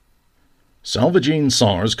Salvaging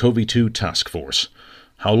SARS-CoV-2 Task Force.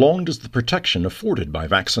 How long does the protection afforded by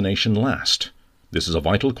vaccination last? This is a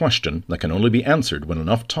vital question that can only be answered when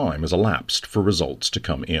enough time has elapsed for results to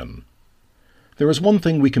come in. There is one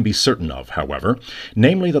thing we can be certain of, however,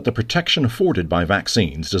 namely that the protection afforded by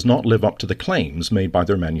vaccines does not live up to the claims made by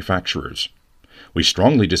their manufacturers. We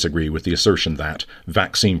strongly disagree with the assertion that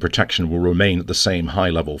vaccine protection will remain at the same high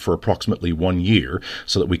level for approximately 1 year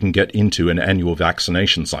so that we can get into an annual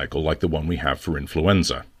vaccination cycle like the one we have for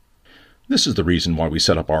influenza. This is the reason why we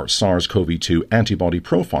set up our SARS-CoV-2 Antibody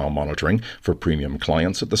Profile Monitoring for premium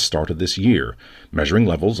clients at the start of this year, measuring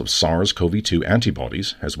levels of SARS-CoV-2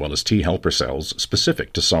 antibodies as well as T helper cells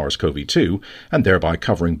specific to SARS-CoV-2 and thereby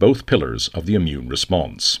covering both pillars of the immune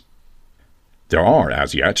response. There are,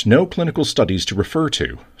 as yet, no clinical studies to refer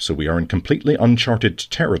to, so we are in completely uncharted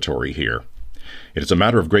territory here. It is a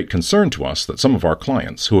matter of great concern to us that some of our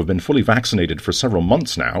clients, who have been fully vaccinated for several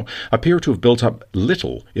months now, appear to have built up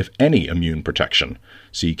little, if any, immune protection.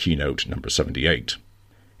 See keynote number 78.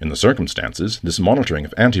 In the circumstances, this monitoring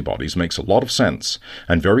of antibodies makes a lot of sense,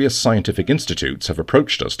 and various scientific institutes have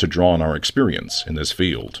approached us to draw on our experience in this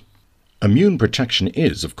field. Immune protection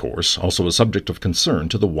is, of course, also a subject of concern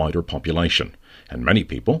to the wider population, and many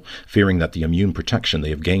people, fearing that the immune protection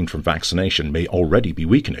they have gained from vaccination may already be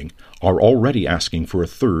weakening, are already asking for a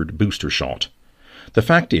third booster shot. The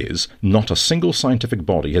fact is, not a single scientific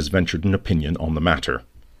body has ventured an opinion on the matter.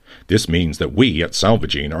 This means that we at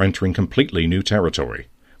Salvagene are entering completely new territory.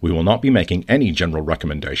 We will not be making any general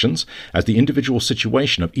recommendations, as the individual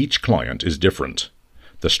situation of each client is different.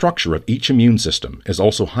 The structure of each immune system is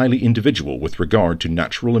also highly individual with regard to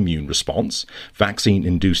natural immune response,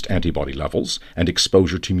 vaccine-induced antibody levels, and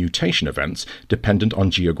exposure to mutation events dependent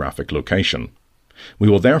on geographic location. We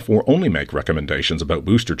will therefore only make recommendations about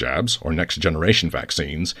booster jabs or next-generation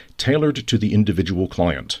vaccines tailored to the individual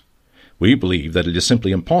client. We believe that it is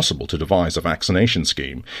simply impossible to devise a vaccination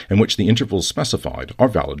scheme in which the intervals specified are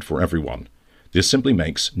valid for everyone. This simply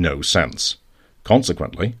makes no sense.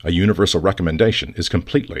 Consequently, a universal recommendation is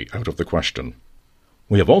completely out of the question.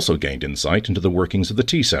 We have also gained insight into the workings of the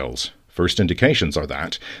T cells. First indications are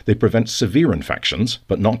that they prevent severe infections,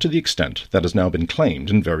 but not to the extent that has now been claimed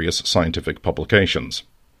in various scientific publications.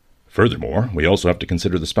 Furthermore, we also have to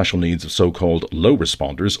consider the special needs of so-called low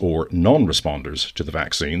responders or non-responders to the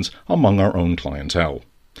vaccines among our own clientele.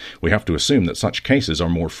 We have to assume that such cases are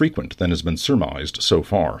more frequent than has been surmised so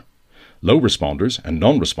far. Low responders and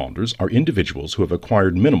non-responders are individuals who have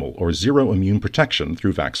acquired minimal or zero immune protection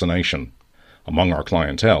through vaccination. Among our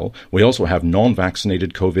clientele, we also have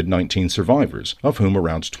non-vaccinated COVID-19 survivors, of whom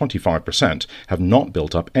around 25% have not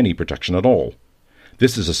built up any protection at all.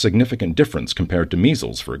 This is a significant difference compared to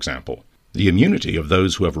measles, for example. The immunity of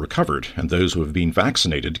those who have recovered and those who have been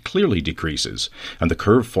vaccinated clearly decreases, and the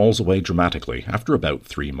curve falls away dramatically after about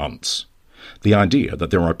 3 months. The idea that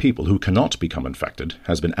there are people who cannot become infected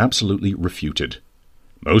has been absolutely refuted.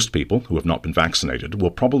 Most people who have not been vaccinated will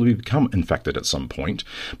probably become infected at some point,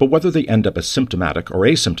 but whether they end up as symptomatic or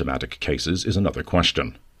asymptomatic cases is another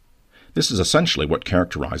question. This is essentially what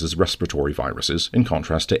characterizes respiratory viruses in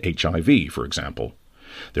contrast to HIV, for example.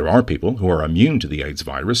 There are people who are immune to the AIDS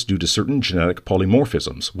virus due to certain genetic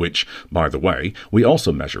polymorphisms, which, by the way, we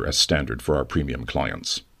also measure as standard for our premium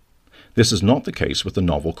clients. This is not the case with the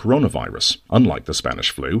novel coronavirus, unlike the Spanish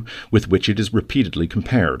flu, with which it is repeatedly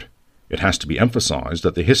compared. It has to be emphasized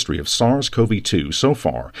that the history of SARS-CoV-2 so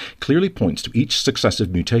far clearly points to each successive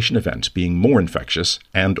mutation event being more infectious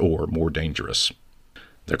and/or more dangerous.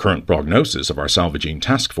 The current prognosis of our Salvagene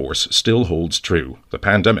task force still holds true. The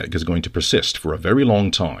pandemic is going to persist for a very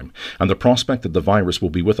long time, and the prospect that the virus will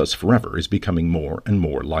be with us forever is becoming more and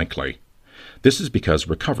more likely. This is because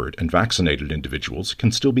recovered and vaccinated individuals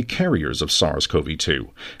can still be carriers of SARS-CoV-2,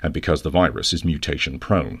 and because the virus is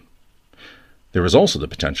mutation-prone. There is also the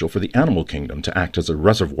potential for the animal kingdom to act as a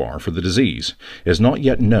reservoir for the disease. It is not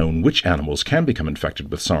yet known which animals can become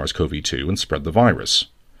infected with SARS-CoV-2 and spread the virus.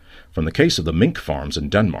 From the case of the mink farms in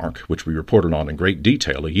Denmark, which we reported on in great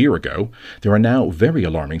detail a year ago, there are now very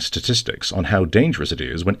alarming statistics on how dangerous it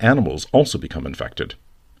is when animals also become infected.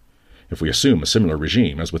 If we assume a similar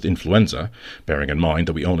regime as with influenza, bearing in mind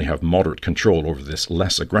that we only have moderate control over this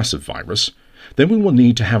less aggressive virus, then we will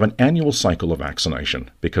need to have an annual cycle of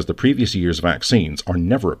vaccination, because the previous year's vaccines are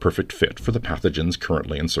never a perfect fit for the pathogens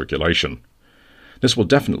currently in circulation. This will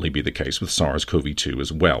definitely be the case with SARS-CoV-2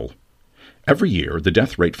 as well. Every year, the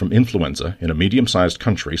death rate from influenza in a medium-sized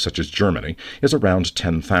country such as Germany is around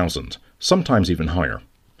 10,000, sometimes even higher.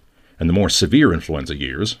 In the more severe influenza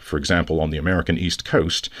years, for example on the American East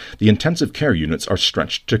Coast, the intensive care units are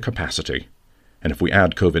stretched to capacity. And if we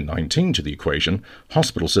add COVID-19 to the equation,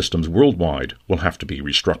 hospital systems worldwide will have to be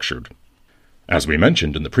restructured. As we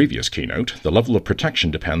mentioned in the previous keynote, the level of protection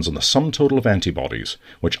depends on the sum total of antibodies,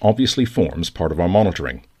 which obviously forms part of our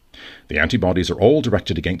monitoring. The antibodies are all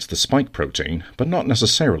directed against the spike protein, but not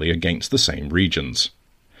necessarily against the same regions.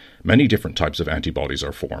 Many different types of antibodies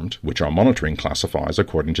are formed, which our monitoring classifies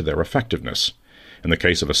according to their effectiveness. In the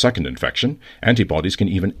case of a second infection, antibodies can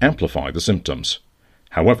even amplify the symptoms.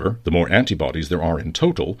 However, the more antibodies there are in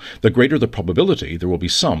total, the greater the probability there will be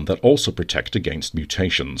some that also protect against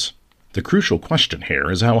mutations. The crucial question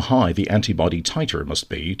here is how high the antibody titer must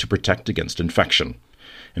be to protect against infection.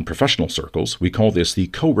 In professional circles, we call this the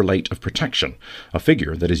correlate of protection, a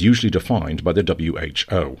figure that is usually defined by the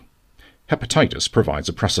WHO. Hepatitis provides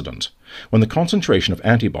a precedent. When the concentration of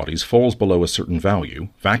antibodies falls below a certain value,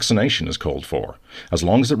 vaccination is called for. As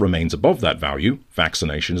long as it remains above that value,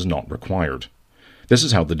 vaccination is not required. This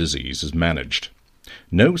is how the disease is managed.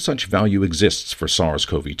 No such value exists for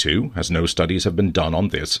SARS-CoV-2, as no studies have been done on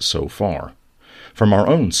this so far. From our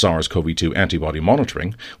own SARS-CoV-2 antibody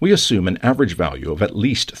monitoring, we assume an average value of at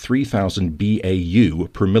least 3,000 BAU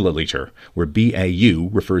per milliliter, where BAU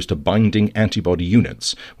refers to binding antibody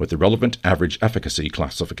units, with the relevant average efficacy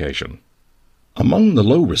classification. Among the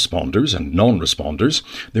low responders and non-responders,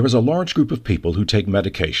 there is a large group of people who take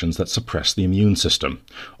medications that suppress the immune system,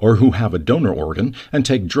 or who have a donor organ and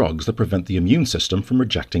take drugs that prevent the immune system from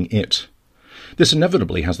rejecting it. This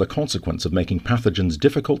inevitably has the consequence of making pathogens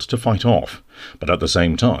difficult to fight off, but at the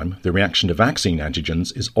same time, the reaction to vaccine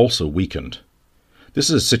antigens is also weakened. This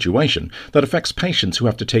is a situation that affects patients who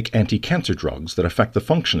have to take anti-cancer drugs that affect the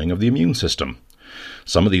functioning of the immune system.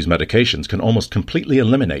 Some of these medications can almost completely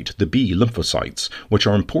eliminate the B lymphocytes, which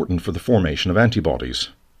are important for the formation of antibodies.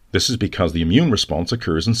 This is because the immune response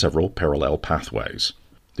occurs in several parallel pathways.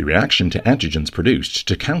 The reaction to antigens produced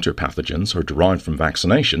to counter pathogens or derived from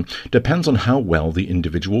vaccination depends on how well the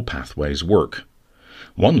individual pathways work.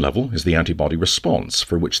 One level is the antibody response,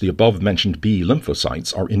 for which the above-mentioned B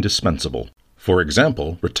lymphocytes are indispensable. For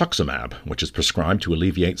example, rituximab, which is prescribed to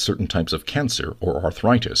alleviate certain types of cancer or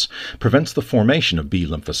arthritis, prevents the formation of B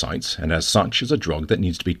lymphocytes and as such is a drug that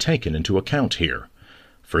needs to be taken into account here.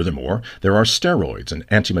 Furthermore, there are steroids and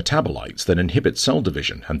antimetabolites that inhibit cell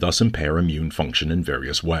division and thus impair immune function in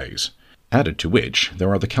various ways. Added to which,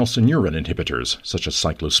 there are the calcineurin inhibitors, such as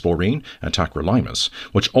cyclosporine and tacrolimus,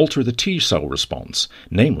 which alter the T-cell response,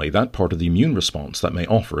 namely that part of the immune response that may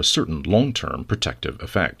offer a certain long-term protective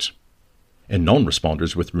effect. In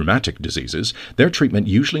non-responders with rheumatic diseases, their treatment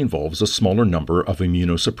usually involves a smaller number of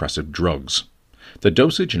immunosuppressive drugs. The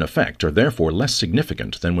dosage and effect are therefore less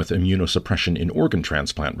significant than with immunosuppression in organ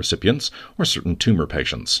transplant recipients or certain tumor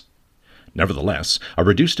patients. Nevertheless, a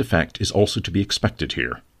reduced effect is also to be expected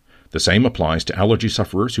here. The same applies to allergy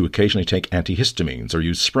sufferers who occasionally take antihistamines or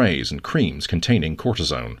use sprays and creams containing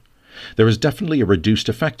cortisone. There is definitely a reduced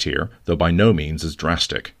effect here, though by no means as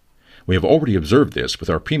drastic. We have already observed this with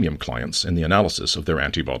our premium clients in the analysis of their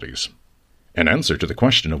antibodies. In answer to the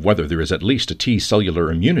question of whether there is at least a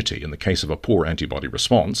T-cellular immunity in the case of a poor antibody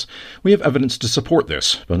response, we have evidence to support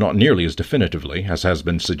this, but not nearly as definitively as has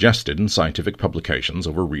been suggested in scientific publications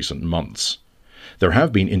over recent months. There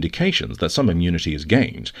have been indications that some immunity is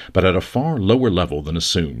gained, but at a far lower level than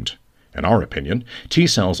assumed. In our opinion,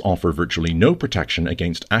 T-cells offer virtually no protection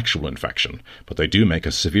against actual infection, but they do make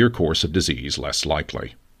a severe course of disease less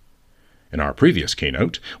likely. In our previous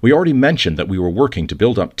keynote, we already mentioned that we were working to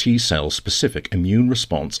build up T-cell-specific immune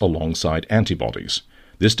response alongside antibodies.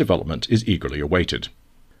 This development is eagerly awaited.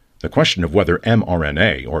 The question of whether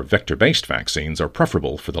mRNA or vector-based vaccines are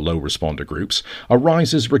preferable for the low responder groups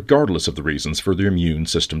arises regardless of the reasons for their immune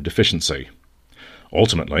system deficiency.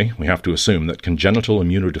 Ultimately, we have to assume that congenital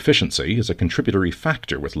immunodeficiency is a contributory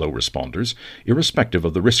factor with low responders, irrespective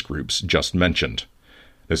of the risk groups just mentioned.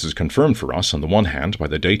 This is confirmed for us on the one hand by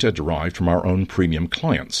the data derived from our own premium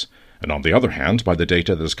clients, and on the other hand by the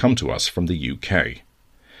data that has come to us from the UK.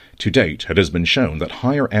 To date, it has been shown that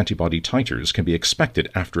higher antibody titers can be expected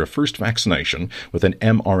after a first vaccination with an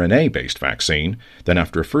mRNA-based vaccine than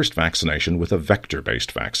after a first vaccination with a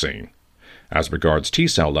vector-based vaccine. As regards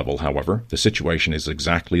T-cell level, however, the situation is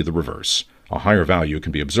exactly the reverse. A higher value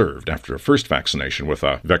can be observed after a first vaccination with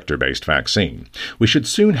a vector-based vaccine. We should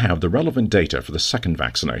soon have the relevant data for the second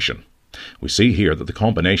vaccination. We see here that the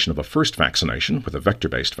combination of a first vaccination with a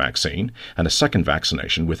vector-based vaccine and a second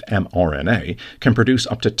vaccination with mRNA can produce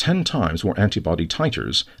up to 10 times more antibody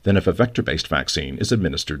titers than if a vector-based vaccine is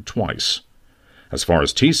administered twice. As far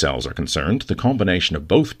as T-cells are concerned, the combination of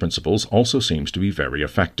both principles also seems to be very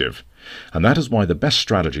effective, and that is why the best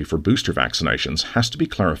strategy for booster vaccinations has to be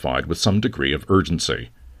clarified with some degree of urgency.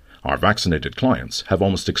 Our vaccinated clients have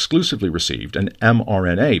almost exclusively received an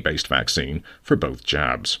mRNA-based vaccine for both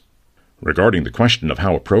jabs. Regarding the question of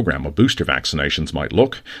how a program of booster vaccinations might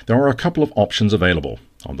look, there are a couple of options available.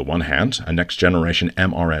 On the one hand, a next-generation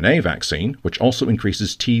mRNA vaccine, which also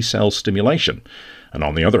increases T-cell stimulation. And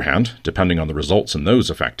on the other hand, depending on the results in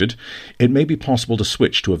those affected, it may be possible to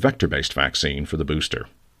switch to a vector-based vaccine for the booster.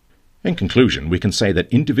 In conclusion, we can say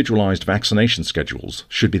that individualized vaccination schedules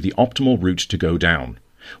should be the optimal route to go down.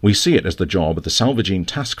 We see it as the job of the Salvagene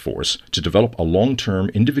Task Force to develop a long-term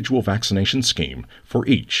individual vaccination scheme for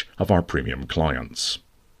each of our premium clients.